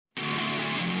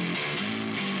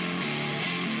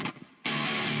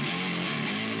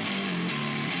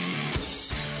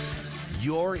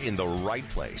You're in the right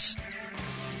place.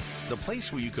 The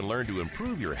place where you can learn to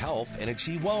improve your health and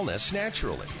achieve wellness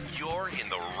naturally. You're in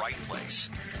the right place.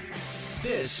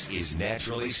 This is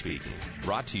Naturally Speaking,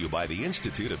 brought to you by the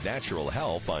Institute of Natural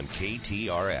Health on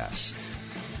KTRS.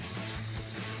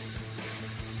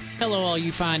 Hello, all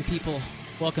you fine people.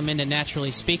 Welcome into Naturally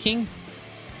Speaking.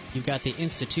 You've got the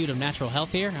Institute of Natural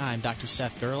Health here. I'm Dr.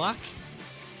 Seth Gerlach,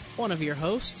 one of your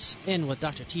hosts, in with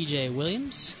Dr. T.J.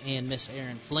 Williams and Miss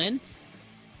Erin Flynn.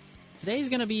 Today's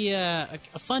going to be a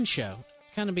fun show.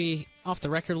 It's going to be off the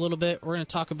record a little bit. We're going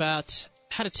to talk about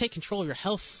how to take control of your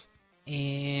health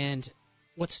and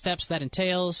what steps that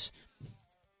entails,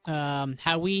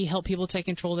 how we help people take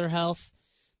control of their health,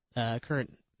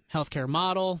 current healthcare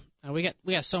model. We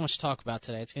got so much to talk about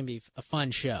today. It's going to be a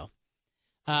fun show.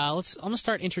 I'm going to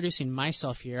start introducing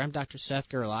myself here. I'm Dr. Seth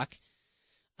Gerlach.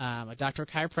 I'm a doctor of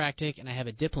chiropractic, and I have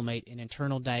a diplomate in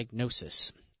internal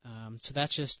diagnosis. So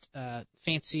that's just a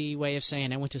fancy way of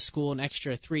saying I went to school an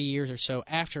extra 3 years or so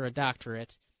after a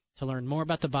doctorate to learn more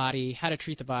about the body, how to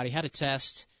treat the body, how to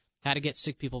test, how to get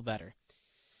sick people better.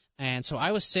 And so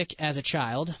I was sick as a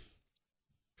child,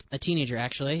 a teenager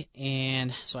actually,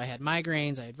 and so I had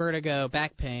migraines, I had vertigo,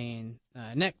 back pain,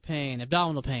 neck pain,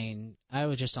 abdominal pain. I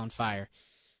was just on fire.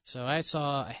 So I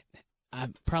saw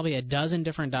probably a dozen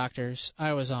different doctors.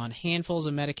 I was on handfuls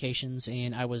of medications,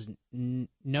 and I was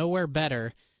nowhere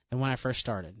better than when I first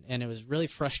started. And it was really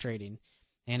frustrating,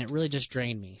 and it really just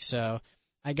drained me. So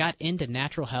I got into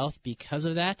natural health because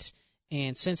of that,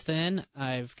 and since then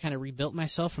I've kind of rebuilt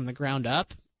myself from the ground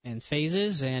up in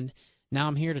phases, and now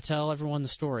I'm here to tell everyone the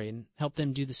story and help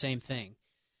them do the same thing.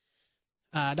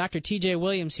 Dr. T.J.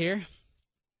 Williams here.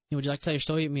 Would you like to tell your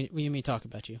story? What do you mean talk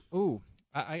about you? Ooh,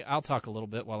 I'll talk a little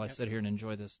bit while I sit here and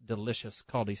enjoy this delicious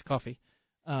Caldy's coffee.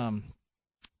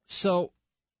 So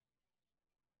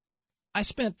I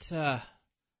spent the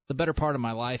better part of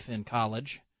my life in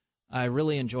college. I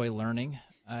really enjoy learning.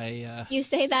 You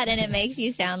say that and it makes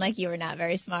you sound like you were not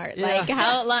very smart. Yeah. Like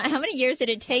how many years did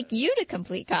it take you to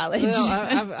complete college?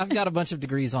 Well, I've got a bunch of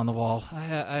degrees on the wall.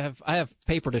 I have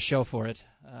paper to show for it.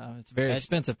 It's very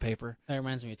expensive paper. That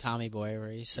reminds me of Tommy Boy, where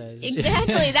he says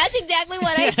Exactly. That's exactly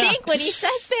what I think when he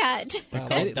says that.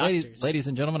 Well, doctors. ladies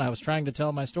and gentlemen, I was trying to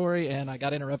tell my story and I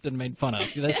got interrupted and made fun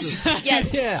of. Yes,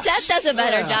 Yeah. Seth does a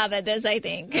better job at this, I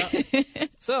think.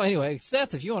 So anyway,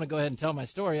 Seth, if you want to go ahead and tell my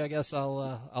story, I guess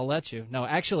I'll let you. No,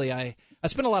 actually, I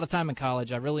spent a lot of time in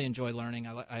college. I really enjoy learning.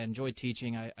 I enjoy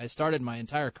teaching. I started my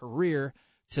entire career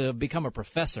to become a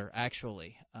professor,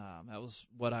 actually. That was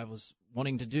what I was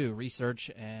wanting to do,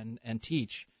 research and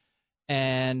teach.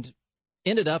 And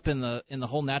ended up in the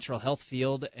whole natural health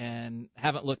field and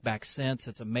haven't looked back since.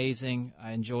 It's amazing.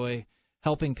 I enjoy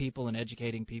helping people and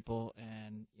educating people,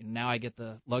 and now I get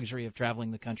the luxury of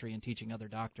traveling the country and teaching other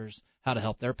doctors how to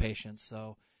help their patients.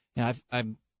 So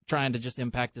I'm trying to just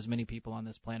impact as many people on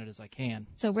this planet as I can.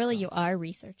 So really you are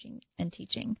researching and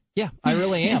teaching. Yeah, I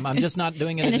really am. I'm just not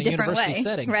doing it in a university way,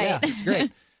 setting. right? Yeah, it's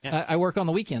great. Yeah. I work on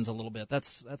the weekends a little bit.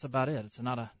 That's about it. It's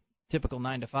not a typical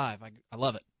 9 to 5. I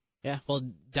love it. Yeah, well,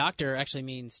 doctor actually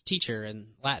means teacher in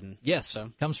Latin. Yes,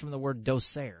 So comes from the word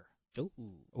docere.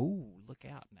 Ooh, Look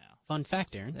out now. fun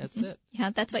fact, Aaron. That's it.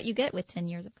 Yeah, that's what you get with 10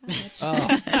 years of college.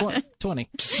 Oh, 20.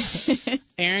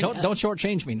 Aaron, Don't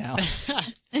shortchange me now.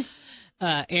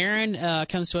 Aaron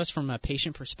comes to us from a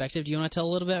patient perspective. Do you want to tell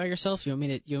a little bit about yourself? You want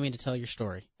me to tell your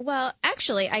story? Well,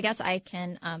 actually, I guess I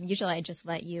can. Usually I just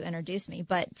let you introduce me.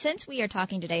 But since we are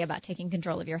talking today about taking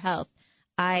control of your health,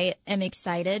 I am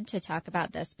excited to talk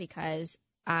about this because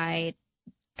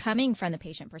coming from the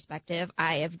patient perspective,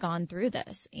 I have gone through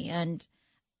this. And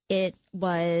it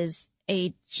was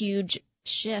a huge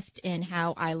shift in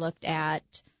how I looked at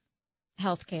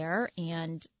healthcare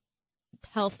and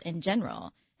health in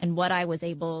general and what I was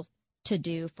able to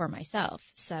do for myself.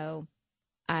 So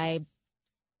I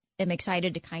am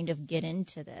excited to kind of get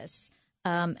into this.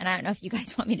 And I don't know if you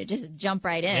guys want me to just jump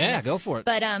right in. Yeah, go for it.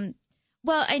 But,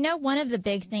 well, I know one of the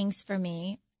big things for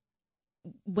me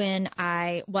when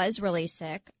I was really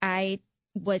sick, I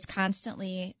was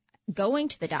constantly going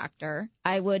to the doctor.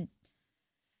 I would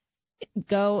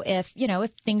go if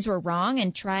things were wrong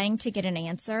and trying to get an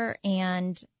answer.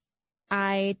 And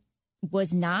I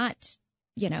was not,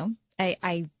 we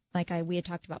had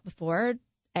talked about before,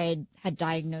 I had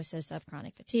diagnosis of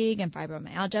chronic fatigue and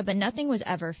fibromyalgia, but nothing was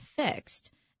ever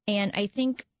fixed. And I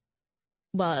think,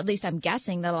 well, at least I'm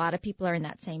guessing that a lot of people are in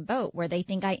that same boat where they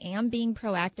think I am being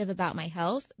proactive about my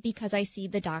health because I see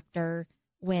the doctor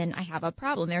when I have a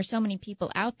problem. There are so many people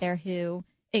out there who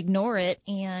ignore it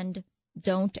and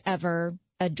don't ever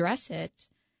address it.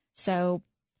 So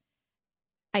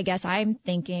I guess I'm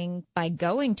thinking by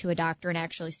going to a doctor and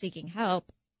actually seeking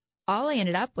help, all I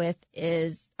ended up with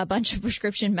is a bunch of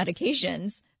prescription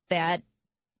medications that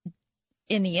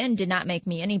in the end did not make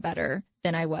me any better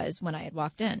than I was when I had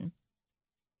walked in.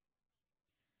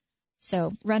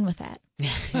 So run with that.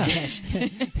 Yes.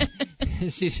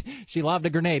 She lobbed a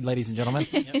grenade, ladies and gentlemen.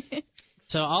 Yep.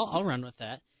 So I'll run with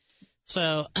that.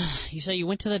 So you say you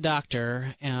went to the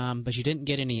doctor, but you didn't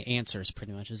get any answers,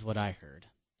 pretty much is what I heard.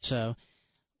 So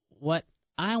what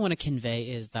I want to convey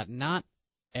is that not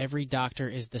every doctor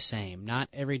is the same. Not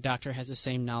every doctor has the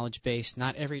same knowledge base.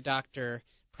 Not every doctor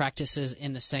practices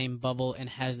in the same bubble and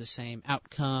has the same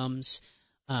outcomes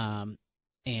and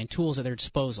tools at their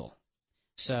disposal.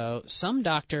 So some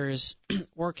doctors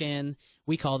work in,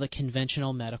 we call the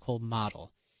conventional medical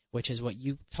model, which is what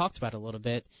you talked about a little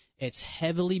bit. It's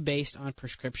heavily based on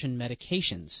prescription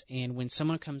medications. And when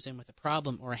someone comes in with a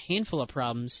problem or a handful of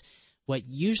problems, what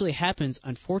usually happens,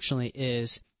 unfortunately,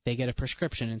 is they get a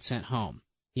prescription and sent home.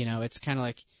 You know, it's kind of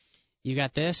like, you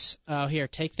got this, oh, here,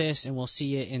 take this, and we'll see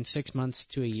you in 6 months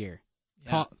to a year.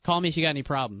 Yeah. Call me if you got any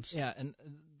problems. Yeah, and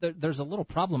there's a little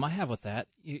problem I have with that.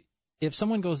 If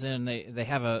someone goes in, they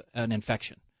have an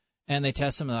infection, and they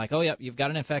test them, and they're like, oh, yeah, you've got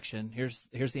an infection, here's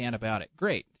the antibiotic.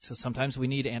 Great. So sometimes we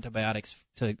need antibiotics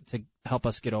to help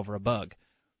us get over a bug.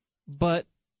 But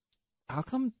how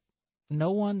come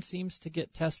no one seems to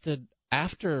get tested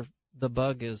after the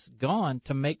bug is gone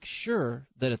to make sure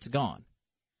that it's gone?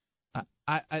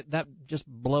 I that just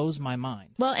blows my mind.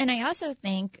 Well, and I also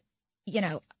think,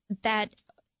 that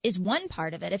is one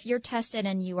part of it. If you're tested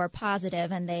and you are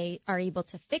positive and they are able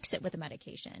to fix it with a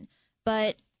medication.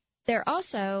 But there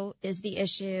also is the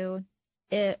issue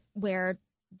where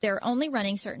they're only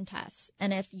running certain tests.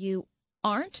 And if you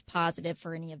aren't positive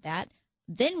for any of that,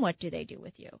 then what do they do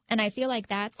with you? And I feel like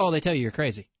that's... Oh, they tell you you're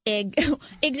crazy.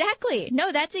 Exactly.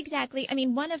 No, that's exactly... I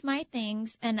mean, one of my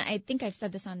things, and I think I've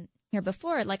said this on here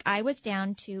before, like I was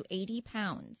down to 80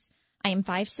 pounds. I am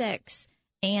 5'6",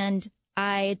 and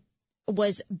I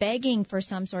was begging for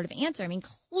some sort of answer. I mean,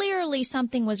 clearly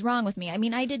something was wrong with me. I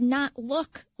mean, I did not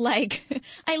look like...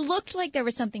 I looked like there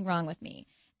was something wrong with me.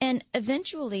 And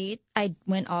eventually, I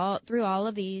went through all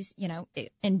of these,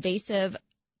 invasive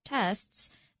tests.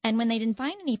 And when they didn't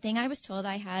find anything, I was told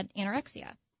I had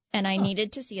anorexia and I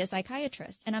needed to see a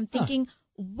psychiatrist. And I'm thinking,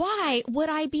 why would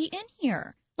I be in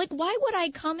here? Like, why would I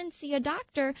come and see a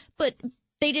doctor? But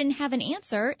they didn't have an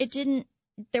answer.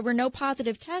 There were no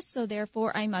positive tests, so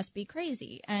therefore I must be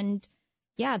crazy. And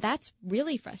yeah, that's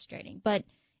really frustrating. But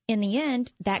in the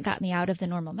end, that got me out of the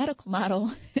normal medical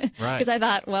model because I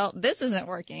thought, well, this isn't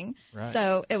working. Right.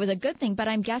 So it was a good thing. But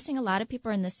I'm guessing a lot of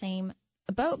people are in the same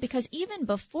boat because even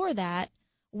before that,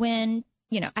 when,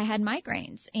 I had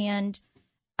migraines and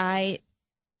I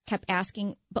kept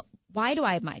asking, but why do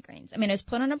I have migraines? I mean, I was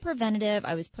put on a preventative.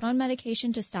 I was put on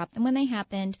medication to stop them when they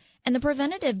happened. And the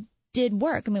preventative did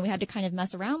work. I mean, we had to kind of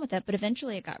mess around with it, but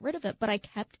eventually it got rid of it. But I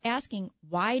kept asking,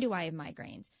 why do I have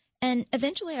migraines? And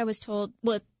eventually I was told,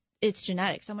 well, it's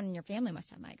genetic. Someone in your family must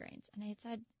have migraines. And I had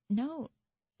said, no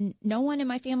one in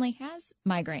my family has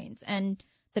migraines. And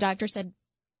the doctor said,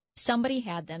 somebody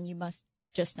had them. You must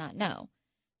just not know.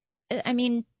 I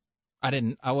mean,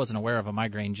 I wasn't aware of a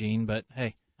migraine gene, but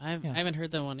hey. I haven't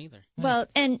heard that one either. Well,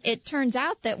 and it turns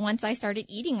out that once I started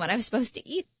eating what I was supposed to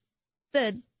eat,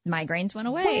 the migraines went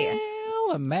away.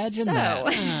 Well, imagine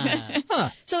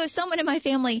that. So if someone in my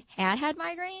family had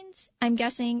migraines, I'm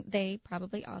guessing they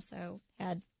probably also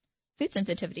had food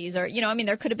sensitivities or,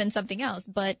 there could have been something else.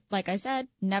 But like I said,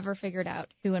 never figured out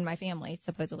who in my family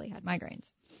supposedly had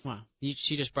migraines. Wow.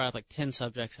 She just brought up like 10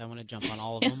 subjects. I want to jump on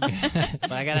all of them.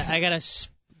 But I gotta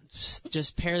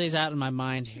just pair these out in my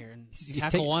mind here and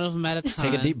tackle one of them at a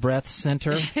time. Take a deep breath,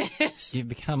 center. You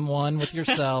become one with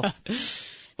yourself.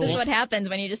 This is what happens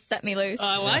when you just set me loose.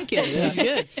 I like it. That's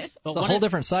good. It's a whole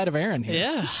different side of Aaron here.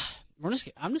 Yeah.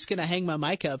 I'm just going to hang my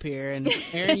mic up here. And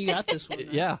Aaron, you got this one.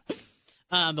 Right? Yeah.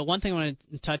 But one thing I want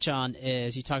to touch on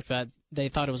is you talked about they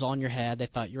thought it was all in your head. They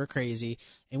thought you were crazy.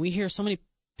 And we hear so many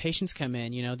patients come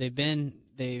in,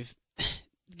 they've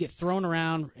get thrown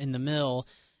around in the mill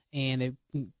and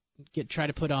they try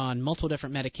to put on multiple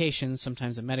different medications.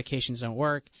 Sometimes the medications don't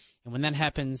work. And when that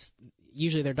happens,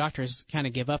 usually their doctors kind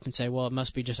of give up and say, well, it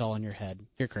must be just all in your head.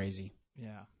 You're crazy.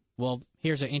 Yeah. Well,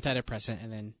 here's an antidepressant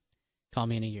and then call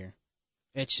me in a year.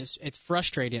 It's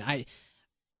frustrating. I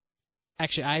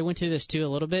went through this too a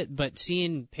little bit, but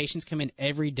seeing patients come in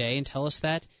every day and tell us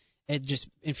that, it just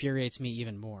infuriates me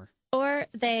even more. Or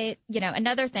they,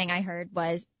 another thing I heard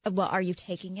was, well, are you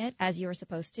taking it as you were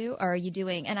supposed to? Or are you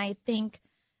doing? And I think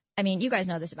I mean, you guys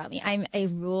know this about me. I'm a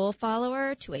rule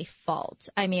follower to a fault.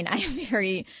 I mean, I'm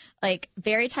very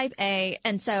type A.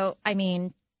 And so, I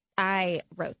mean, I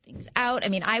wrote things out. I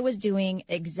mean, I was doing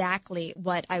exactly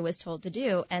what I was told to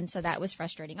do. And so that was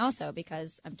frustrating also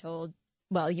because I'm told,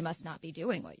 well, you must not be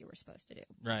doing what you were supposed to do.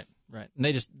 Right. And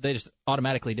they just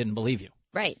automatically didn't believe you.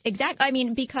 Right. Exactly. I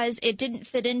mean, because it didn't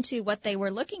fit into what they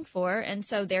were looking for. And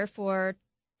so therefore,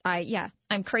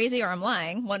 I'm crazy or I'm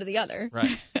lying, one or the other.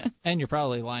 Right. And you're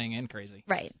probably lying and crazy.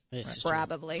 Right.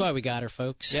 Probably. That's why we got her,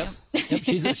 folks. Yep.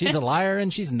 She's a liar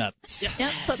and she's nuts.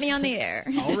 Yep. Put me on the air.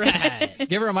 All right.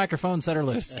 Give her a microphone, set her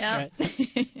loose. That's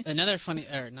right. Another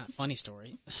not funny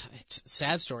story. It's a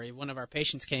sad story. One of our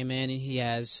patients came in and he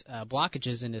has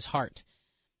blockages in his heart,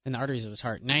 in the arteries of his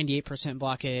heart. 98%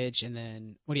 blockage, and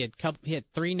then he had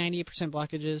 3 98%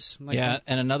 blockages.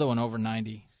 And another one over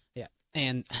 90. Yeah.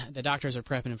 And the doctors are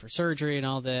prepping him for surgery and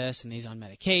all this, and he's on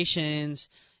medications,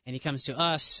 and he comes to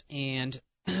us, and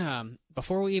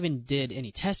before we even did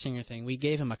any testing or anything, we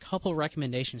gave him a couple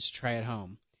recommendations to try at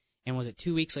home. And was it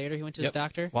 2 weeks later he went to his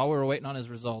doctor? While we were waiting on his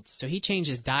results. So he changed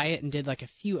his diet and did like a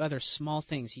few other small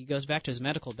things. He goes back to his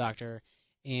medical doctor,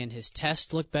 and his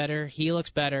tests look better, he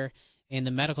looks better, and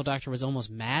the medical doctor was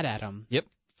almost mad at him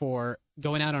for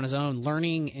going out on his own,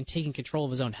 learning and taking control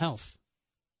of his own health,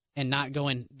 and not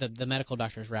going the medical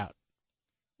doctor's route.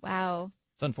 Wow.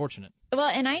 It's unfortunate. Well,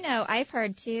 and I know I've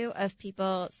heard, too, of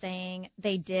people saying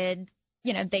they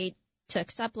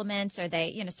took supplements or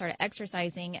they, started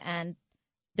exercising, and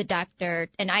the doctor,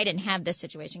 and I didn't have this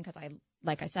situation because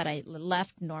like I said, I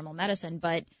left normal medicine,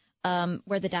 but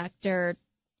where the doctor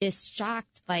is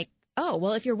shocked, like, oh,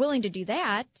 well, if you're willing to do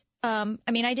that, I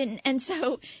didn't. And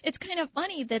so it's kind of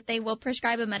funny that they will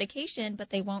prescribe a medication, but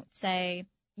they won't say,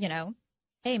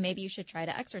 hey, maybe you should try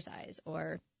to exercise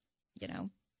or,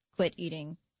 quit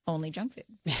eating only junk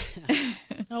food.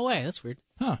 No way. That's weird.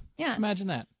 Huh. Yeah. Imagine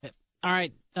that. All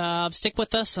right. Stick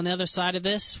with us on the other side of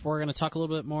this. We're going to talk a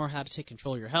little bit more how to take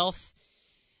control of your health.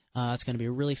 It's going to be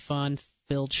a really fun,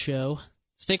 filled show.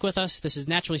 Stick with us. This is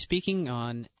Naturally Speaking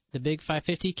on the Big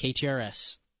 550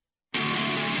 KTRS.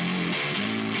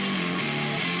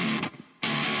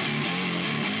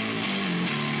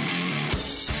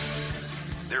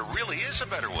 There really is a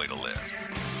better way to live.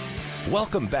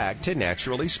 Welcome back to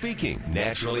Naturally Speaking.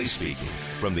 Naturally Speaking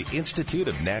from the Institute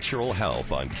of Natural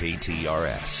Health on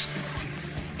KTRS.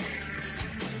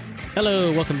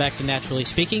 Hello, welcome back to Naturally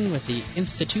Speaking with the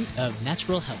Institute of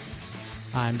Natural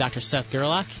Health. I'm Dr. Seth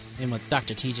Gerlach, and with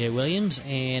Dr. T.J. Williams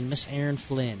and Miss Erin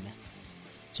Flynn.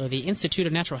 So the Institute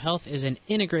of Natural Health is an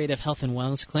integrative health and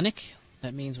wellness clinic.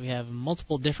 That means we have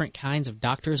multiple different kinds of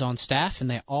doctors on staff, and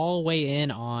they all weigh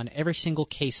in on every single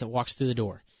case that walks through the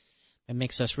door. It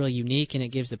makes us really unique, and it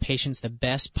gives the patients the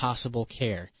best possible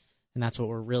care, and that's what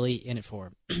we're really in it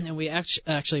for. And we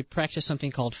actually practice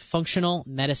something called functional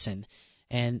medicine,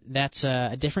 and that's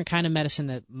a different kind of medicine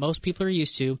that most people are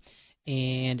used to,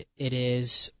 and it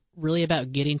is really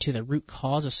about getting to the root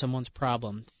cause of someone's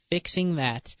problem, fixing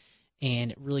that,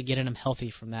 and really getting them healthy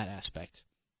from that aspect.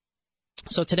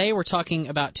 So today we're talking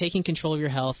about taking control of your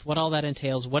health, what all that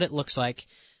entails, what it looks like.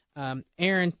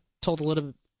 Erin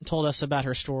told us about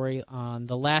her story on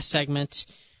the last segment,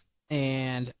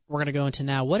 and we're going to go into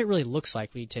now what it really looks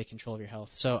like when you take control of your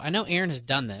health. So I know Erin has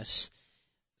done this.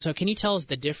 So can you tell us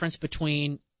the difference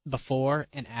between before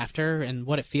and after and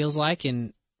what it feels like?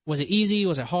 And was it easy?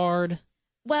 Was it hard?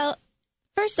 Well,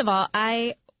 first of all,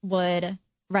 I would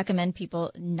recommend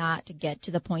people not to get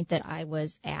to the point that I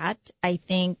was at. I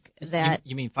think that...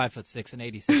 You mean 5'6" and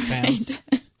 86 pounds?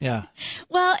 Right. Yeah.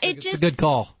 Well, it's a good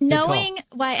call. Knowing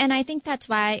why, and I think that's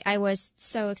why I was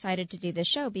so excited to do this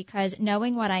show, because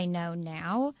knowing what I know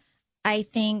now, I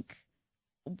think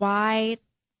why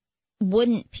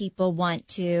wouldn't people want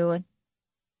to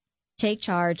take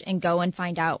charge and go and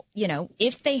find out,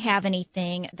 if they have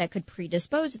anything that could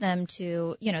predispose them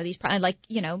to, these problems,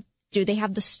 do they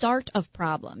have the start of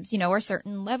problems, are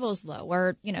certain levels low,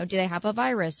 or, do they have a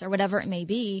virus or whatever it may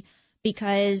be?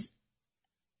 Because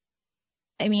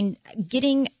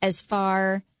getting as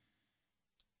far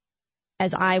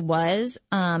as I was,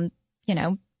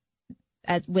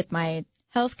 with my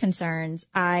health concerns,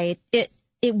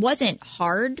 it wasn't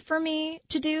hard for me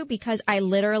to do because I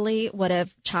literally would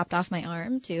have chopped off my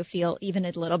arm to feel even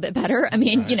a little bit better. Right.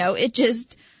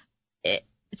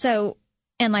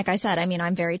 And like I said,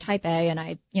 I'm very type A and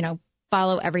I,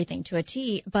 follow everything to a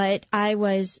T, but I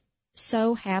was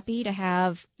so happy to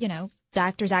have,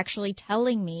 doctors actually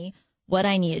telling me what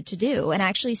I needed to do and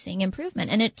actually seeing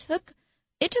improvement. And it took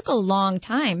a long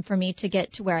time for me to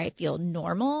get to where I feel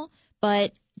normal,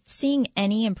 but seeing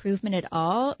any improvement at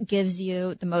all gives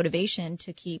you the motivation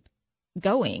to keep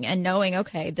going and knowing,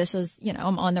 okay, this is,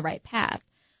 I'm on the right path.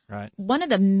 Right. One of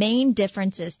the main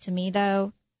differences to me,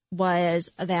 though,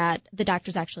 was that the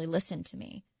doctors actually listened to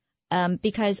me,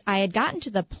 because I had gotten to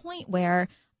the point where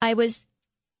I was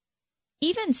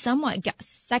even somewhat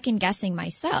second-guessing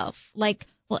myself. Like,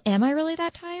 well, am I really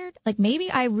that tired? Like,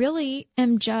 maybe I really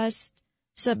am just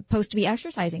supposed to be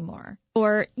exercising more.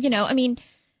 Or,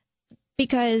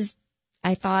 because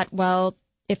I thought, well,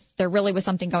 if there really was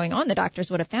something going on, the doctors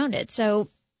would have found it. So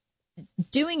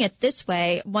doing it this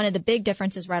way, one of the big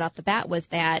differences right off the bat was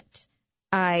that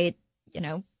I,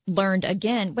 learned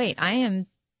again, wait, I am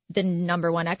the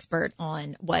number one expert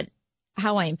on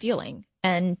how I am feeling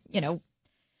and,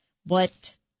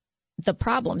 what the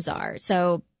problems are.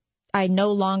 So I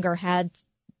no longer had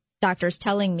doctors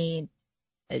telling me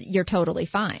you're totally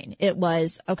fine. It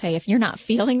was, okay, if you're not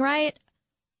feeling right,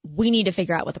 we need to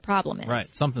figure out what the problem is. Right.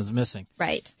 Something's missing.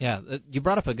 Right. Yeah. You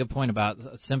brought up a good point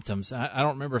about symptoms. I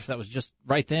don't remember if that was just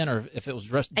right then or if it was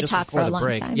just before the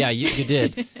break. Time. Yeah, you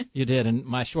did. You did. And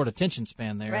my short attention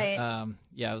span there, right.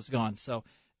 It was gone. So,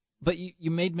 but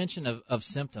you made mention of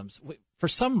symptoms. For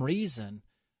some reason,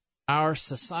 our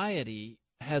society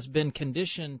has been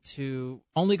conditioned to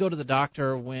only go to the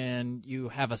doctor when you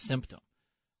have a symptom.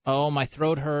 Oh, my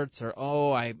throat hurts, or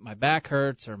my back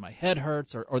hurts, or my head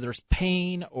hurts, or there's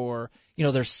pain, or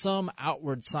there's some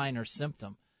outward sign or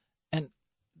symptom, and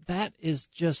that is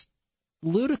just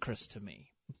ludicrous to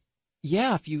me.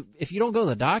 Yeah, if you don't go to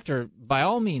the doctor, by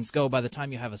all means go by the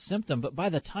time you have a symptom, but by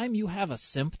the time you have a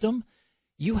symptom,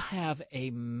 you have a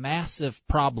massive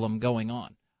problem going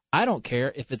on. I don't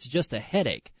care if it's just a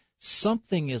headache.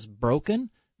 Something is broken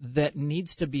that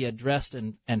needs to be addressed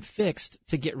and fixed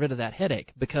to get rid of that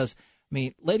headache. Because,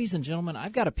 ladies and gentlemen,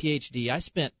 I've got a PhD. I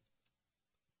spent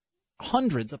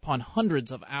hundreds upon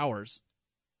hundreds of hours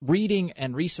reading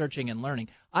and researching and learning.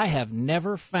 I have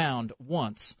never found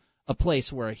once a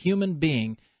place where a human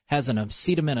being has an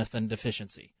acetaminophen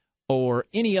deficiency or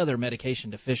any other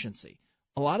medication deficiency.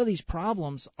 A lot of these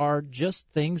problems are just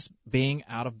things being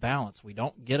out of balance. We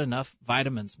don't get enough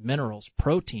vitamins, minerals,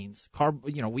 proteins,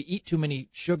 we eat too many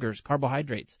sugars,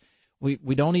 carbohydrates.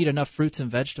 We don't eat enough fruits and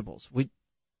vegetables.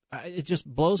 It just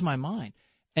blows my mind.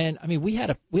 And we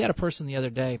had a person the other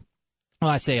day. Well,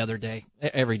 I say other day.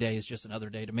 Every day is just another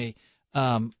day to me.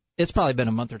 It's probably been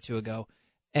a month or two ago,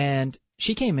 and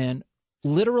she came in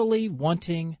literally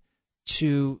wanting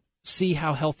to see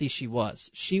how healthy she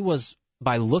was. She was,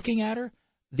 by looking at her,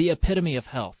 the epitome of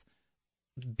health.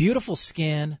 Beautiful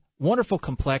skin, wonderful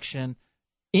complexion,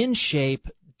 in shape,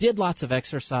 did lots of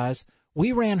exercise.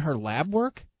 We ran her lab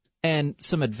work and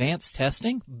some advanced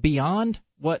testing beyond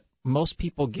what most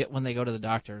people get when they go to the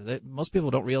doctor. Most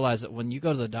people don't realize that when you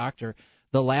go to the doctor,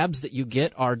 the labs that you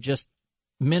get are just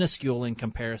minuscule in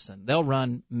comparison. They'll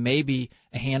run maybe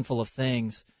a handful of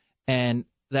things, and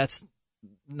that's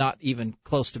not even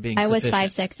close to being sufficient. I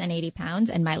was 5'6" and 80 pounds,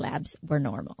 and my labs were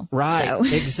normal. Right, so.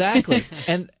 Exactly.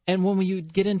 And when you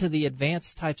get into the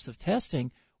advanced types of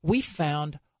testing, we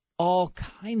found all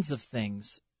kinds of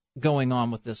things going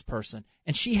on with this person,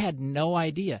 and she had no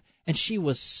idea. And she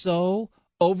was so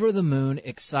over the moon,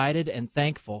 excited and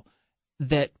thankful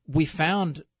that we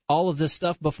found all of this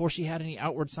stuff before she had any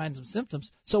outward signs and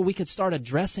symptoms, so we could start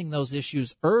addressing those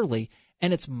issues early,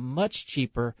 and it's much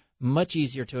cheaper, much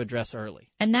easier to address early.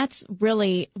 And that's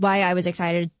really why I was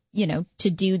excited, to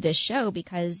do this show,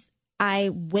 because I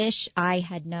wish I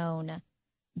had known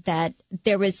that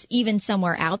there was even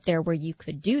somewhere out there where you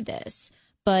could do this.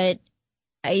 But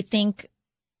I think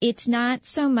it's not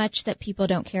so much that people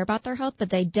don't care about their health, but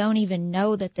they don't even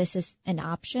know that this is an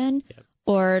option,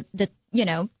 or that,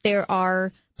 there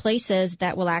are places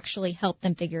that will actually help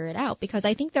them figure it out. Because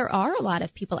I think there are a lot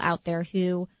of people out there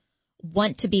who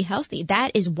want to be healthy.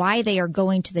 That is why they are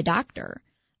going to the doctor.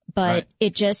 But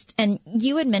right. And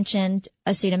you had mentioned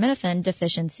acetaminophen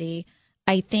deficiency.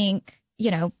 I think,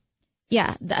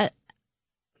 that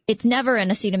it's never an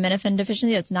acetaminophen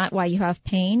deficiency. That's not why you have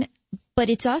pain. But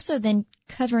it's also then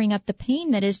covering up the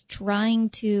pain that is trying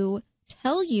to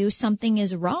tell you something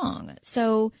is wrong.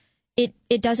 So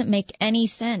it doesn't make any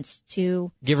sense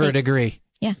to give her a degree.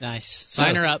 Yeah. Nice.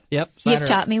 Sign her up. Yep. You've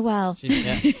taught me well.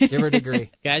 Give her a degree.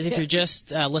 Guys, if you're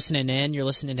just listening in, you're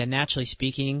listening to Naturally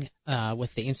Speaking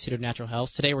with the Institute of Natural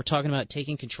Health. Today we're talking about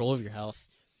taking control of your health.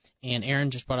 And Aaron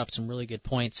just brought up some really good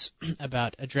points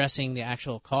about addressing the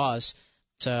actual cause.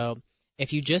 So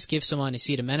if you just give someone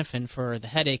acetaminophen for the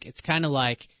headache, it's kind of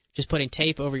like just putting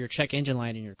tape over your check engine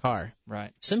light in your car.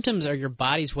 Right. Symptoms are your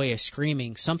body's way of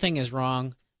screaming, something is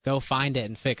wrong, go find it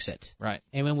and fix it. Right.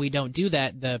 And when we don't do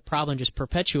that, the problem just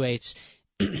perpetuates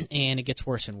and it gets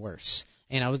worse and worse.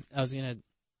 And I was going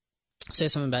to say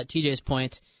something about TJ's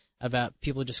point about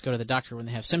people who just go to the doctor when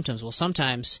they have symptoms. Well,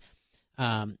 sometimes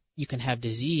you can have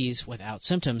disease without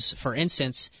symptoms. For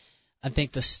instance, I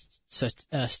think the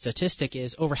statistic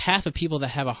is over half of people that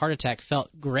have a heart attack felt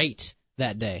great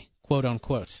that day, quote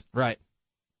unquote. Right.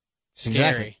 Scary.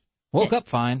 Exactly. Woke up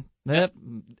fine. That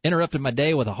interrupted my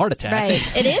day with a heart attack.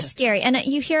 Right. It is scary. And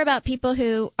you hear about people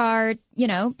who are,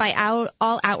 by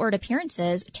all outward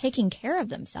appearances, taking care of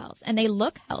themselves, and they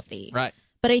look healthy. Right.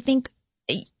 But I think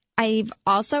I've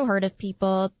also heard of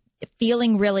people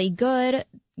feeling really good.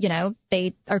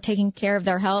 They are taking care of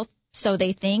their health, so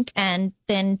they think, and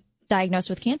then diagnosed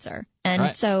with cancer.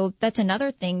 And so that's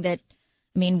another thing that,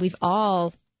 we've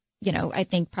all, I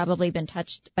think probably been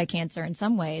touched by cancer in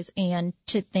some ways. And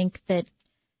to think that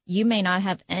you may not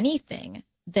have anything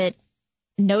that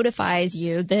notifies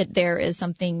you that there is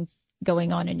something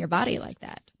going on in your body like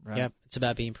that. Right. Yep, it's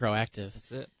about being proactive.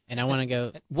 That's it. And I want to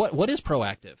go. What is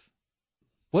proactive?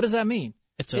 What does that mean?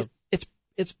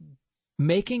 It's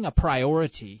making a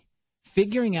priority,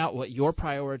 figuring out what your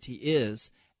priority is,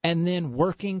 and then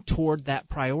working toward that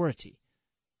priority.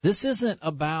 This isn't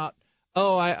about,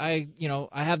 I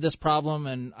have this problem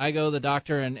and I go to the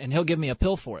doctor and he'll give me a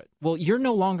pill for it. Well, you're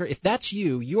no longer, if that's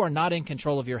you are not in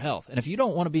control of your health. And if you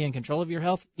don't want to be in control of your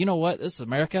health, you know what? This is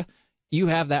America. You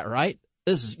have that right.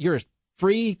 You're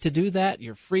free to do that.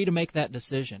 You're free to make that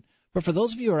decision. But for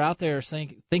those of you who are out there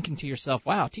thinking to yourself,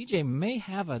 wow, TJ may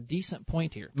have a decent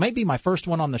point here. May be my first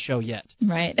one on the show yet.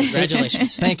 Right.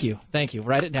 Congratulations. Thank you.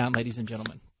 Write it down, ladies and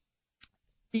gentlemen.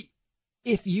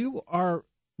 If you are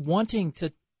wanting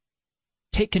to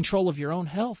take control of your own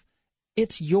health,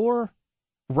 it's your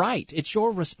right. It's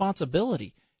your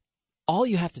responsibility. All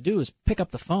you have to do is pick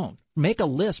up the phone, make a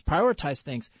list, prioritize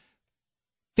things,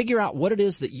 figure out what it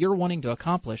is that you're wanting to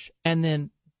accomplish, and then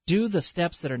do the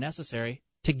steps that are necessary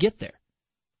to get there.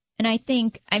 And I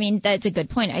think, that's a good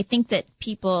point. I think that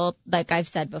people, like I've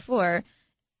said before,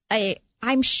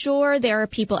 I'm sure there are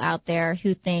people out there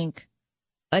who think,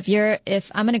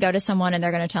 if I'm going to go to someone and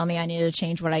they're going to tell me I need to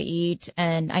change what I eat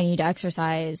and I need to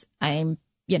exercise, I'm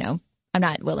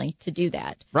not willing to do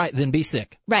that. Right, then be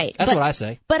sick. Right. That's what I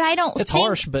say. But I don't It's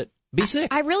harsh, but be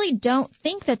sick. I really don't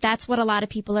think that that's what a lot of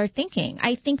people are thinking.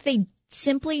 I think they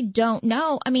simply don't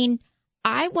know.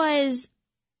 I was,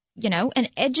 an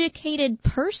educated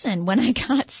person when I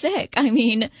got sick.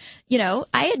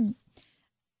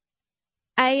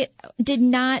 I did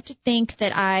not think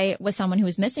that I was someone who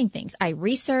was missing things. I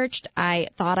researched. I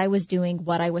thought I was doing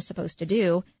what I was supposed to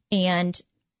do. And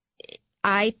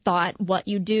I thought what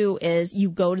you do is you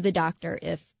go to the doctor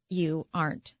if you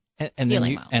aren't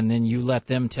feeling well. And then you let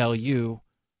them tell you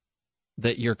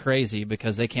that you're crazy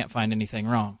because they can't find anything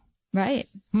wrong. Right.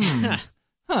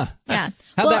 Huh. Yeah.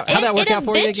 How'd that work out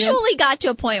for you again? It eventually got to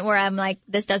a point where I'm like,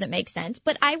 this doesn't make sense.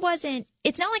 But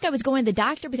it's not like I was going to the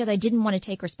doctor because I didn't want to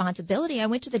take responsibility. I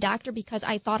went to the doctor because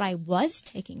I thought I was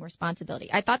taking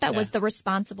responsibility. I thought that was the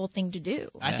responsible thing to do.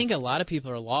 I think a lot of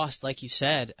people are lost, like you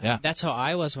said. Yeah. That's how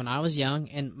I was when I was young,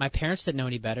 and my parents didn't know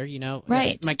any better,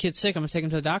 Right. My kid's sick, I'm going to take him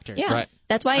to the doctor. Yeah. Right.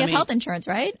 That's why you have health insurance,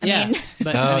 right?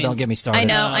 But, don't get me started.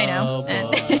 I know.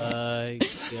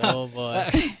 Oh, boy.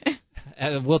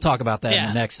 We'll talk about that in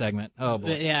the next segment. Oh, boy.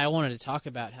 But, I wanted to talk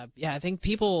about how, I think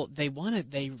people,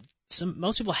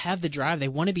 most people have the drive. They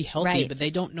want to be healthy, right. but they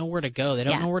don't know where to go. They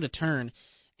don't know where to turn.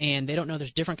 And they don't know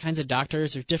there's different kinds of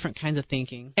doctors. There's different kinds of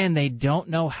thinking. And they don't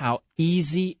know how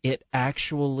easy it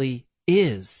actually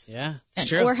is. Yeah, it's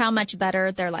true. Or how much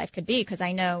better their life could be. Because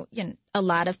I know, a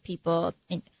lot of people,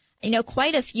 I know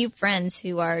quite a few friends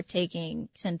who are taking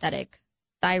synthetic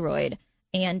thyroid,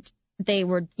 and they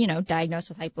were, diagnosed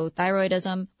with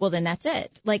hypothyroidism. Well, then that's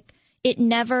it. Like, it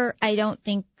never, I don't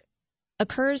think,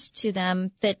 occurs to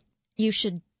them that you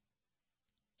should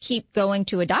keep going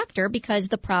to a doctor because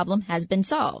the problem has been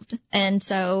solved. And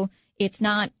so it's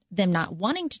not them not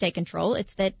wanting to take control.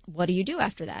 It's that, what do you do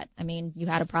after that? You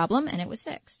had a problem and it was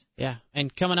fixed. Yeah.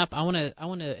 And coming up, I want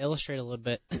to illustrate a little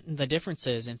bit the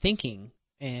differences in thinking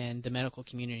in the medical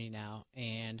community now,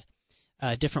 and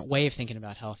a different way of thinking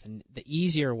about health, and the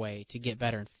easier way to get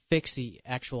better and fix the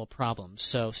actual problems.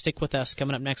 So stick with us.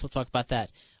 Coming up next, we'll talk about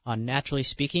that on Naturally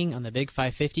Speaking on the Big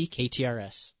 550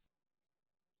 KTRS.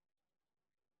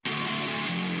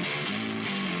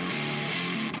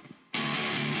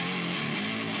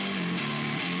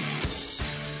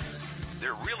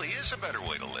 There really is a better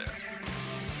way to live.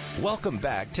 Welcome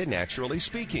back to Naturally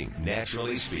Speaking.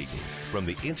 Naturally Speaking from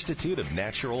the Institute of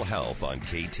Natural Health on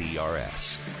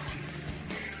KTRS.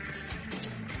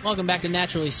 Welcome back to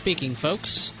Naturally Speaking,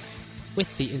 folks.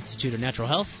 With the Institute of Natural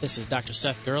Health, this is Dr.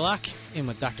 Seth Gerlach, in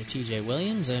with Dr. T.J.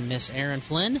 Williams and Miss Erin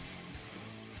Flynn.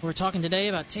 We're talking today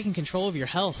about taking control of your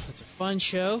health. It's a fun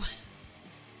show,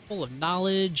 full of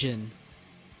knowledge and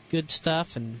good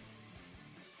stuff and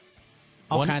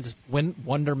all kinds of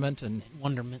wonderment and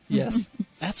wonderment. Yes,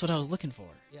 that's what I was looking for.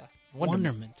 Yeah,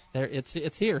 wonderment. There,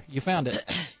 it's here. You found it.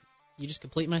 You just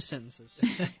complete my sentences.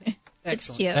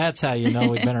 Excellent. Cute. That's how you know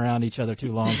we've been around each other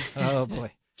too long. Oh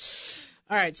boy.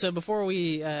 All right. So before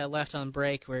we left on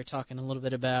break, we were talking a little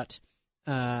bit about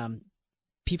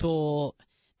people.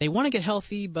 They want to get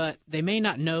healthy, but they may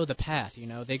not know the path. You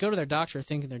know, they go to their doctor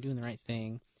thinking they're doing the right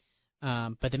thing,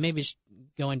 but they may be just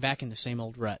going back in the same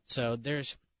old rut. So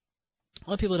there's a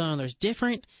lot of people don't know there's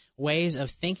different ways of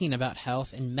thinking about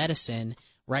health and medicine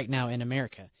right now in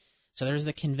America. So there's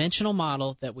the conventional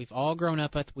model that we've all grown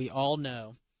up with, we all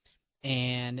know,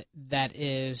 and that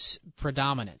is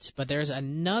predominant. But there's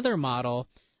another model,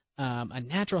 a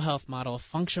natural health model, a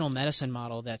functional medicine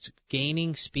model that's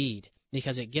gaining speed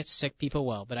because it gets sick people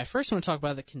well. But I first want to talk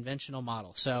about the conventional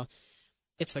model. So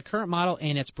it's the current model,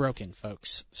 and it's broken,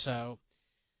 folks. So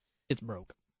it's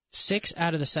broke. 6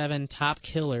 out of the 7 top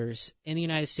killers in the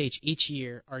United States each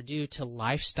year are due to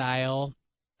lifestyle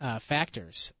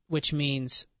factors, which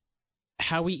means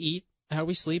how we eat, how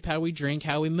we sleep, how we drink,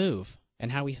 how we move, and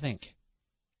how we think.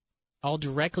 All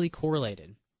directly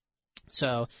correlated.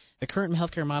 So the current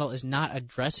healthcare model is not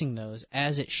addressing those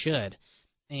as it should.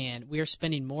 And we are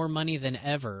spending more money than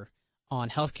ever on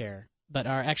healthcare, but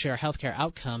our healthcare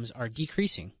outcomes are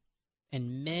decreasing.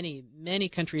 And many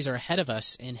countries are ahead of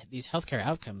us in these healthcare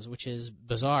outcomes, which is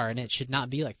bizarre, and it should not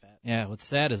be like that. Yeah, what's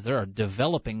sad is there are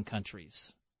developing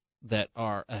countries that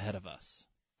are ahead of us.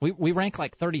 We rank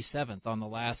like 37th on the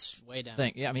last way down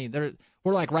thing. Yeah, I mean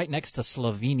we're like right next to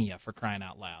Slovenia, for crying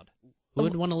out loud. Who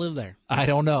would want to live there? I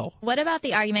don't know. What about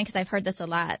the argument, because I've heard this a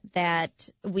lot, that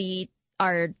we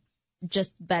are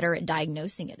just better at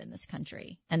diagnosing it in this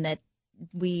country, and that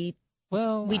we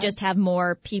just have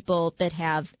more people that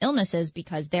have illnesses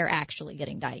because they're actually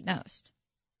getting diagnosed.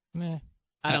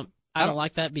 I don't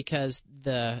like that, because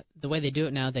the way they do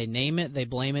it now, they name it, they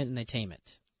blame it, and they tame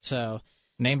it. So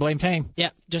name, blame, tame. Yeah,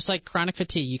 just like chronic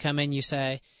fatigue. You come in, you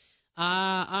say,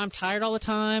 I'm tired all the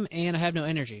time and I have no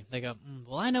energy. They go,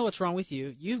 well, I know what's wrong with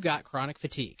you. You've got chronic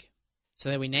fatigue. So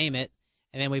then we name it,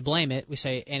 and then we blame it. We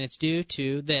say, and it's due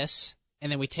to this,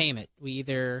 and then we tame it. We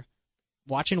either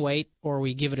watch and wait or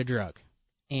we give it a drug.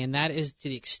 And that is to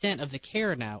the extent of the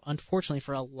care now, unfortunately,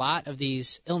 for a lot of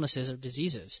these illnesses or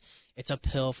diseases. It's a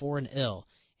pill for an ill,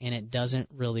 and it doesn't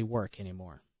really work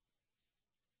anymore.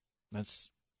 That's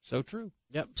so true.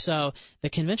 Yep. So the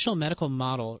conventional medical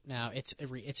model now, it's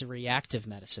a reactive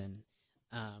medicine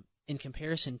in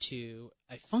comparison to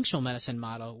a functional medicine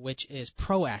model, which is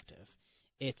proactive.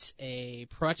 It's a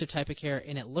proactive type of care,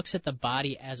 and it looks at the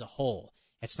body as a whole.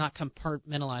 It's not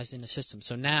compartmentalized in the system.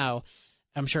 So now,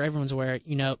 I'm sure everyone's aware,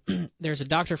 there's a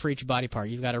doctor for each body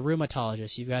part. You've got a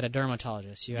rheumatologist, you've got a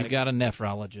dermatologist, you've got a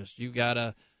nephrologist, you've got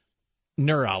a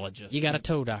neurologist, you got a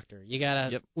toe doctor, you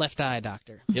got a left eye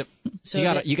doctor. Yep. So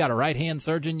you got a right hand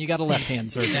surgeon, you got a left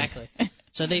hand surgeon. Exactly.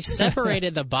 So they've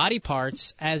separated the body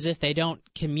parts as if they don't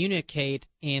communicate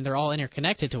and they're all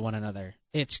interconnected to one another.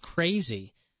 It's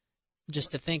crazy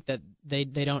just to think that they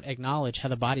don't acknowledge how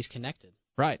the body's connected.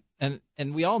 Right. And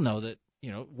we all know that,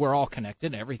 we're all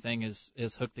connected. Everything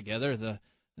is hooked together.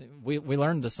 We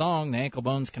learned the song, the ankle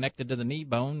bone's connected to the knee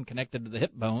bone, connected to the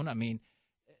hip bone. I mean,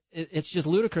 it's just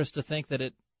ludicrous to think that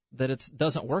it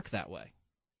doesn't work that way.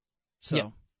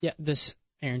 So yeah.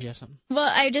 Aaron, do you have something?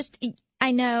 Well,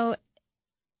 I know,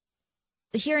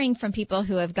 hearing from people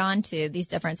who have gone to these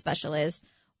different specialists,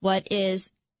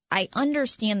 I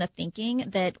understand the thinking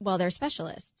that, well, they're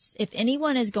specialists. If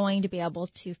anyone is going to be able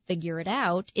to figure it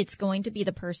out, it's going to be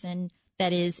the person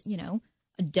that is,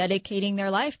 dedicating their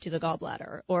life to the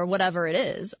gallbladder or whatever it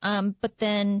is. But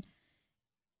then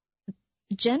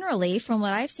generally, from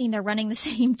what I've seen, they're running the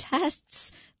same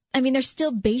tests. I mean, they're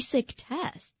still basic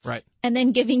tests. Right. And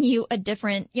then giving you a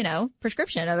different,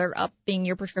 prescription, either upping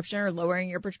your prescription or lowering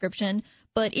your prescription.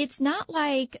 But it's not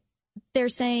like they're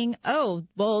saying, oh,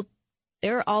 well,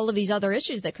 there are all of these other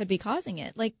issues that could be causing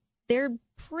it. Like, they're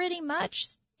pretty much,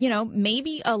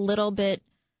 maybe a little bit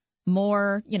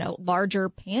more, larger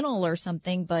panel or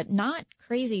something, but not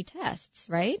crazy tests,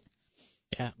 right?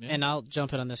 Yeah. And I'll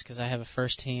jump in on this because I have a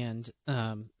firsthand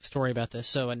story about this.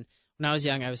 So when I was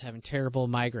young, I was having terrible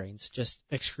migraines, just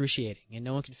excruciating, and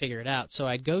no one could figure it out. So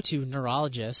I'd go to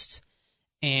neurologists,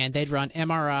 and they'd run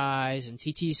MRIs and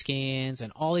CT scans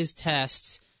and all these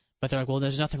tests, but they're like, well,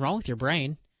 there's nothing wrong with your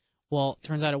brain. Well, it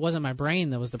turns out it wasn't my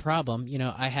brain that was the problem.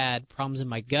 I had problems in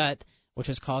my gut, which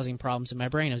was causing problems in my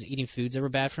brain. I was eating foods that were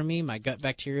bad for me. My gut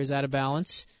bacteria is out of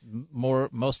balance.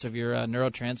 Most of your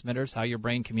neurotransmitters, how your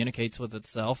brain communicates with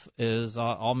itself, is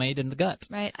all made in the gut.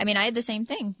 Right. I mean, I had the same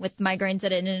thing with migraines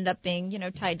that it ended up being,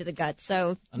 tied to the gut.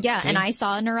 So, yeah, and I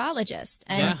saw a neurologist.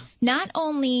 And not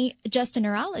only just a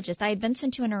neurologist, I had been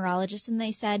sent to a neurologist, and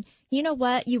they said, you know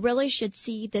what, you really should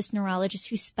see this neurologist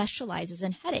who specializes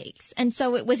in headaches. And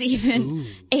so it was even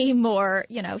a more,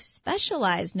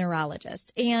 specialized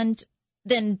neurologist. And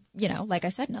then, like I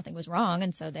said, nothing was wrong.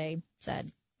 And so they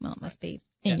said, well, it must be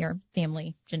in your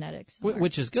family genetics.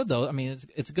 Which is good, though. I mean,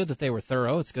 it's good that they were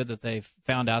thorough. It's good that they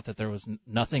found out that there was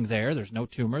nothing there. There's no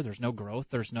tumor. There's no growth.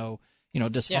 There's no,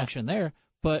 dysfunction there.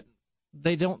 But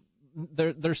they don't.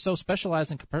 They're so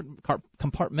specialized and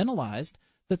compartmentalized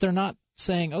that they're not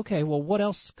saying, okay, well, what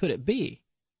else could it be?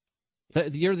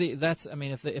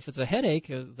 If it's a headache,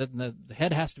 then the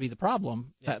head has to be the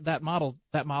problem. Yeah. That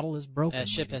model is broken. That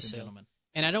ship has sailed.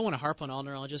 And I don't want to harp on all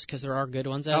neurologists because there are good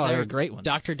ones out there. There are great ones.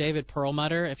 Dr. David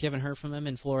Perlmutter, if you haven't heard from him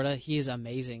in Florida, he is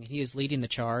amazing. He is leading the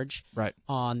charge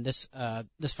on this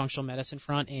functional medicine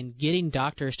front and getting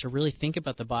doctors to really think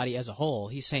about the body as a whole.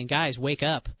 He's saying, guys, wake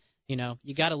up.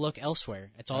 You got to look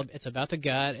elsewhere. It's about the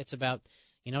gut. It's about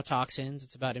toxins.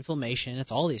 It's about inflammation.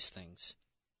 It's all these things.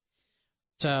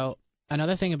 So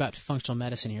another thing about functional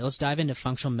medicine here. Let's dive into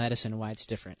functional medicine and why it's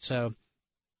different. So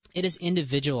it is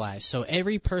individualized. So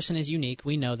every person is unique.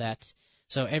 We know that.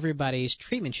 So everybody's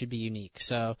treatment should be unique.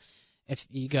 So if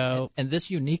you go... And this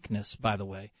uniqueness, by the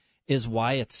way, is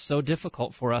why it's so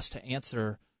difficult for us to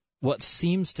answer what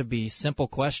seems to be simple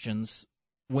questions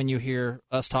when you hear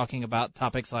us talking about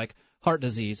topics like heart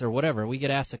disease or whatever. We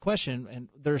get asked a question, and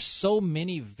there's so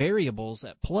many variables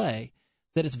at play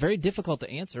that it's very difficult to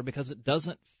answer because it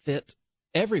doesn't fit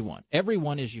everyone.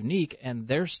 Everyone is unique, and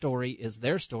their story is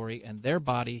their story, and their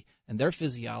body and their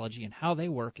physiology and how they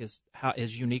work is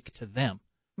unique to them.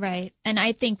 Right. And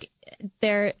I think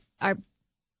there's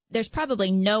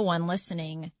probably no one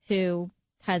listening who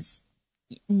has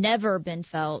never been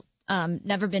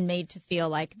made to feel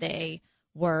like they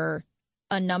were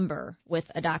a number with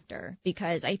a doctor,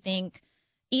 because I think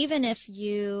even if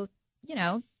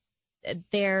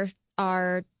there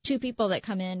are two people that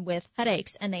come in with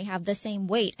headaches and they have the same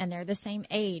weight and they're the same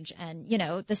age and,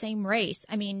 the same race,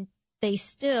 I mean, they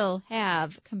still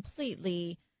have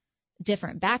completely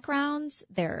different backgrounds.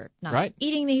 They're not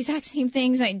eating the exact same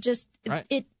things.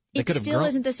 It still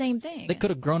isn't the same thing. They could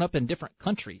have grown up in different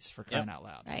countries, for crying out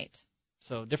loud. Right.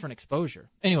 So different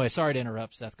exposure. Anyway, sorry to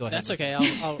interrupt, Seth. Go ahead. That's okay.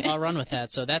 I'll run with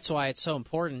that. So that's why it's so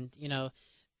important.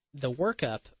 The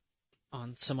workup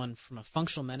on someone from a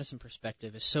functional medicine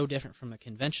perspective is so different from a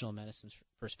conventional medicine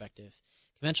perspective.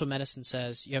 Conventional medicine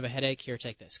says, you have a headache, here,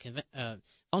 take this.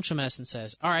 Functional medicine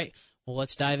says, all right, well,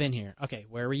 let's dive in here. Okay,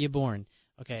 where were you born?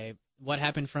 Okay, what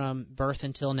happened from birth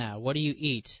until now? What do you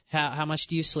eat? How much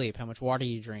do you sleep? How much water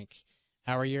do you drink?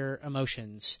 How are your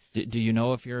emotions? Do you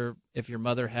know if your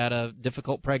mother had a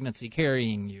difficult pregnancy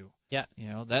carrying you? Yeah.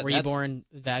 Were you born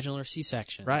vaginal or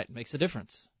C-section? Right, makes a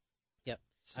difference. Yep.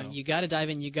 So. You got to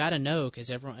dive in. You got to know, because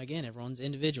everyone's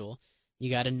individual. You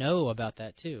got to know about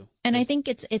that too. And I think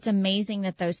it's amazing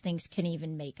that those things can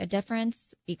even make a difference,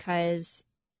 because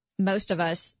most of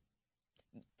us,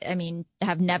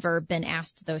 have never been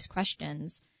asked those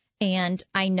questions. And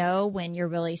I know when you're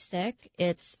really sick,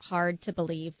 it's hard to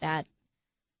believe that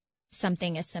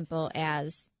something as simple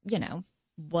as,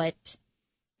 what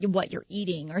you're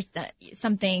eating or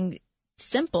something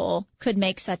simple could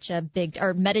make such a big,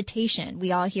 or meditation,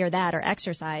 we all hear that, or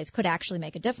exercise could actually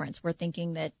make a difference. We're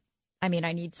thinking that, I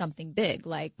need something big,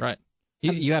 like. Right.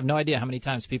 You have no idea how many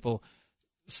times people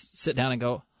sit down and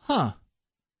go, I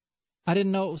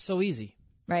didn't know it was so easy.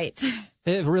 Right.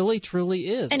 It really, truly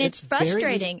is. And it's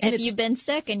frustrating if you've been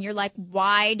sick and you're like,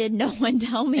 why did no one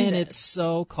tell me and this? It's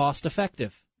so cost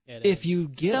effective. If you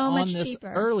get on this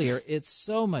earlier, it's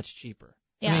so much cheaper.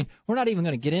 Yeah. We're not even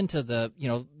going to get into there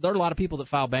are a lot of people that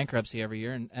file bankruptcy every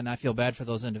year, and I feel bad for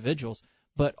those individuals.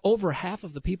 But over half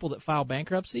of the people that file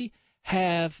bankruptcy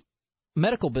have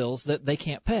medical bills that they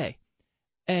can't pay.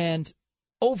 And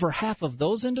over half of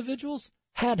those individuals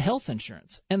had health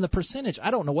insurance. And the percentage,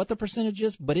 I don't know what the percentage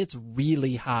is, but it's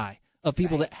really high of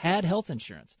people that had health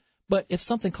insurance. But if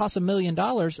something costs $1 million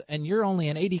and you're only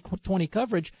an 80-20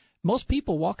 coverage, most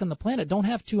people walking the planet don't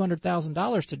have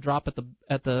 $200,000 to drop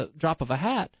at the drop of a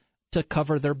hat to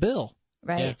cover their bill.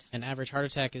 Right. Yeah. An average heart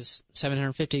attack is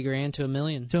 $750,000 to $1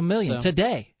 million. To $1 million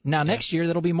today. Now next year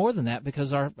that'll be more than that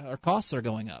because our costs are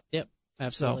going up. Yep.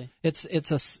 Absolutely. So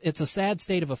it's a sad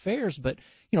state of affairs, but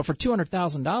for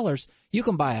 $200,000 you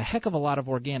can buy a heck of a lot of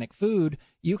organic food.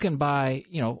 You can buy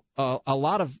a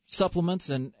lot of supplements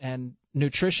and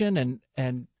nutrition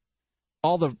and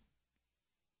all the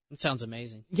It sounds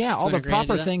amazing. all the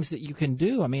proper that? things that you can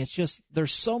do. I mean, it's just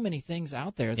there's so many things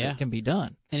out there that can be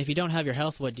done. And if you don't have your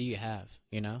health, what do you have?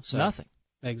 So Nothing.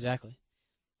 Exactly.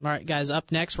 All right, guys,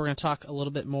 up next we're going to talk a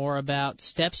little bit more about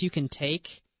steps you can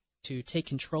take to take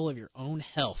control of your own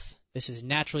health. This is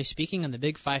Naturally Speaking on the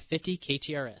Big 550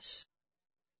 KTRS.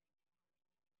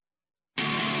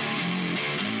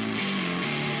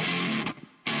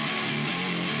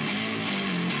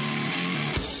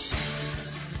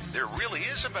 There really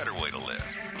is a better way to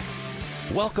live.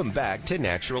 Welcome back to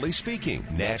Naturally Speaking.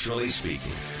 Naturally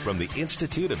Speaking from the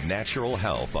Institute of Natural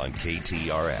Health on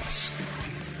KTRS.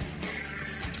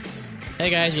 Hey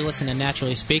guys, you're listening to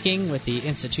Naturally Speaking with the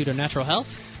Institute of Natural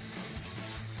Health.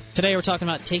 Today we're talking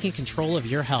about taking control of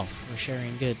your health. We're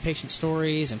sharing good patient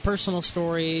stories and personal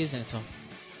stories, and it's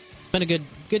been a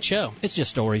good show. It's just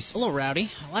stories. A little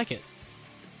rowdy. I like it.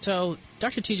 So,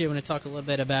 Dr. TJ, I want to talk a little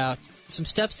bit about some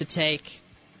steps to take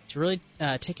to really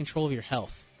take control of your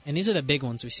health. And these are the big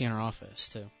ones we see in our office,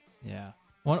 too. Yeah.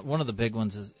 One of the big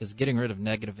ones is getting rid of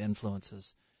negative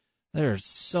influences. There are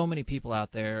so many people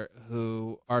out there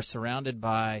who are surrounded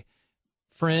by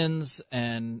friends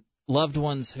and loved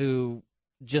ones who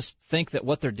just think that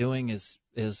what they're doing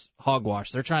is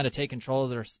hogwash. They're trying to take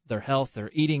control of their health. They're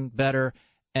eating better,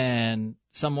 and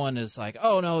someone is like,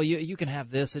 "Oh no, you can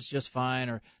have this. It's just fine,"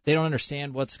 or they don't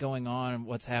understand what's going on and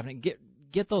what's happening.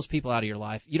 Get those people out of your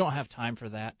life. You don't have time for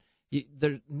that.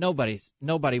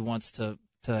 Nobody wants to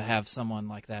have someone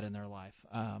like that in their life.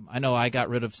 I know I got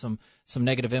rid of some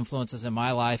negative influences in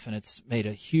my life, and it's made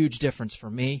a huge difference for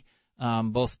me,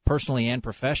 both personally and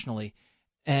professionally.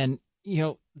 And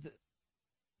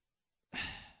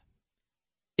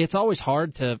it's always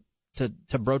hard to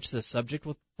broach this subject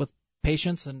with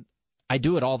patients, and I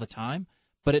do it all the time,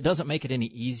 but it doesn't make it any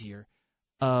easier.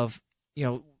 A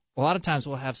lot of times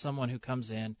we'll have someone who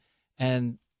comes in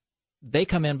and they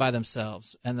come in by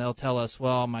themselves and they'll tell us,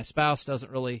 well, my spouse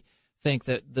doesn't really think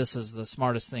that this is the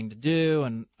smartest thing to do,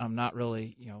 and I'm not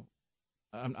really,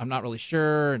 I'm not really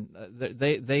sure.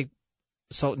 And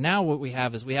so now what we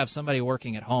have is we have somebody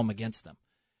working at home against them,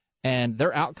 and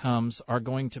their outcomes are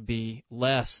going to be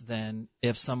less than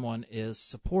if someone is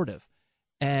supportive.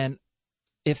 And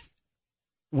if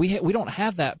we don't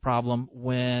have that problem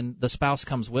when the spouse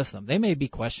comes with them. They may be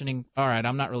questioning, all right,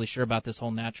 I'm not really sure about this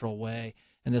whole natural way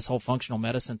and this whole functional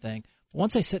medicine thing. But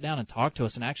once they sit down and talk to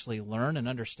us and actually learn and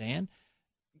understand,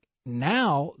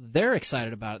 now they're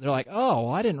excited about it. They're like, oh,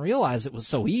 well, I didn't realize it was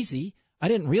so easy. I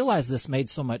didn't realize this made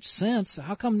so much sense.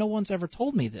 How come no one's ever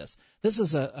told me this? This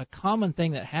is a common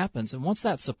thing that happens. And once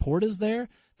that support is there,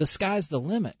 the sky's the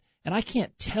limit. And I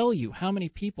can't tell you how many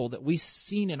people that we've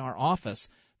seen in our office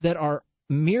that are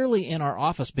merely in our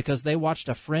office because they watched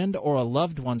a friend or a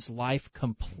loved one's life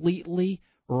completely,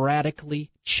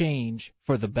 radically change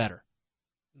for the better.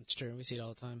 It's true. We see it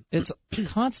all the time. It's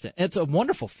constant. It's a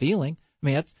wonderful feeling. I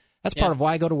mean, that's part of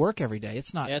why I go to work every day.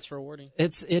 It's not. Yeah, it's rewarding.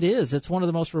 It is. It's one of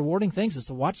the most rewarding things is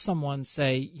to watch someone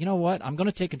say, you know what, I'm going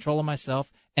to take control of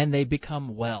myself, and they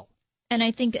become well. And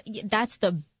I think that's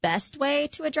the best way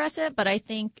to address it, but I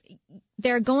think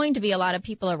there are going to be a lot of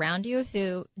people around you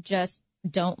who just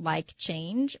don't like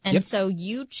change. And so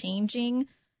you changing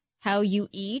how you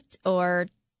eat or,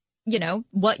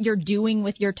 what you're doing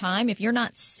with your time, if you're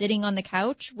not sitting on the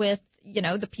couch with,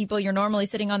 the people you're normally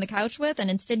sitting on the couch with, and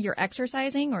instead you're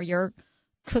exercising or you're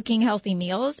cooking healthy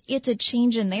meals, it's a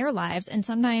change in their lives. And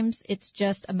sometimes it's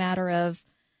just a matter of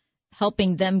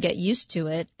helping them get used to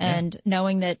it and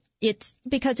knowing that it's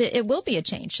because it will be a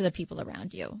change to the people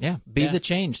around you. Yeah, be the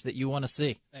change that you want to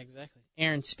see. Exactly.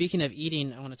 Aaron, speaking of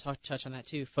eating, I want to touch on that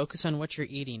too. Focus on what you're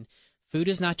eating. Food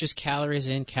is not just calories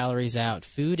in, calories out.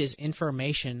 Food is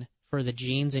information for the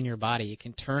genes in your body. It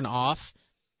can turn off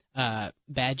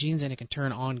bad genes and it can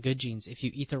turn on good genes if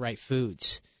you eat the right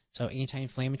foods. So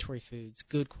anti-inflammatory foods,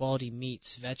 good quality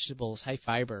meats, vegetables, high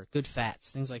fiber, good fats,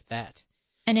 things like that.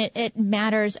 And it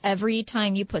matters every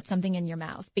time you put something in your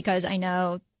mouth, because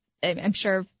I'm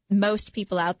sure most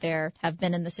people out there have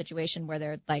been in the situation where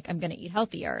they're like, I'm going to eat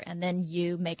healthier, and then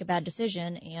you make a bad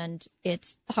decision and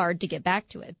it's hard to get back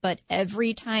to it. But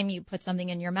every time you put something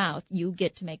in your mouth, you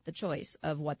get to make the choice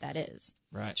of what that is.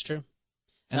 Right. It's true.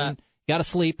 And you got to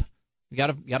sleep. You got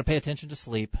to pay attention to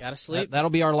sleep. Got to sleep. That'll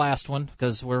be our last one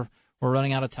because we're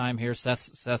running out of time here.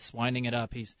 Seth's winding it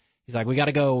up. He's like, we got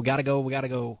to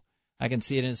go. I can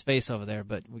see it in his face over there,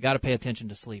 but we got to pay attention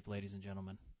to sleep, ladies and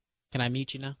gentlemen. Can I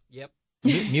mute you now? Yep.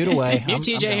 Mute away. Mute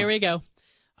TJ, here we go.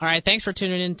 All right, thanks for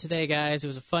tuning in today, guys. It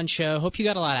was a fun show. Hope you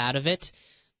got a lot out of it.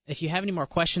 if you have any more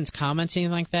questions, comments,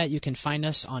 anything like that, you can find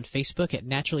us on Facebook at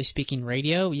Naturally Speaking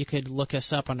Radio. You could look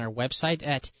us up on our website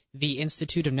at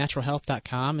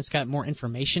theinstituteofnaturalhealth.com. It's got more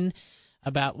information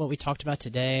about what we talked about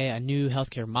today, a new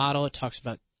healthcare model. It talks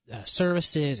about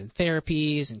services and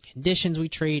therapies and conditions we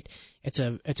treat. It's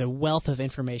a wealth of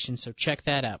information, so check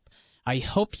that out. I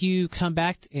hope you come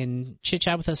back and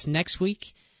chit-chat with us next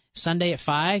week, Sunday at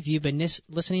 5. You've been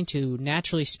listening to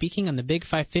Naturally Speaking on the Big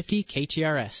 550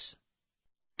 KTRS.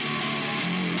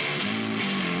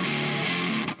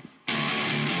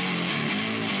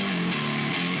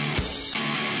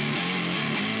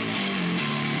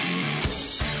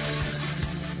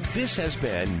 This has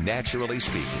been Naturally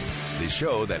Speaking, the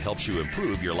show that helps you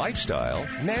improve your lifestyle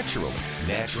naturally.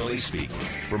 Naturally Speaking.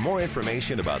 For more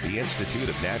information about the Institute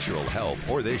of Natural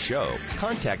Health or this show,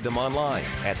 contact them online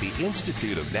at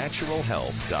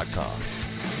theinstituteofnaturalhealth.com.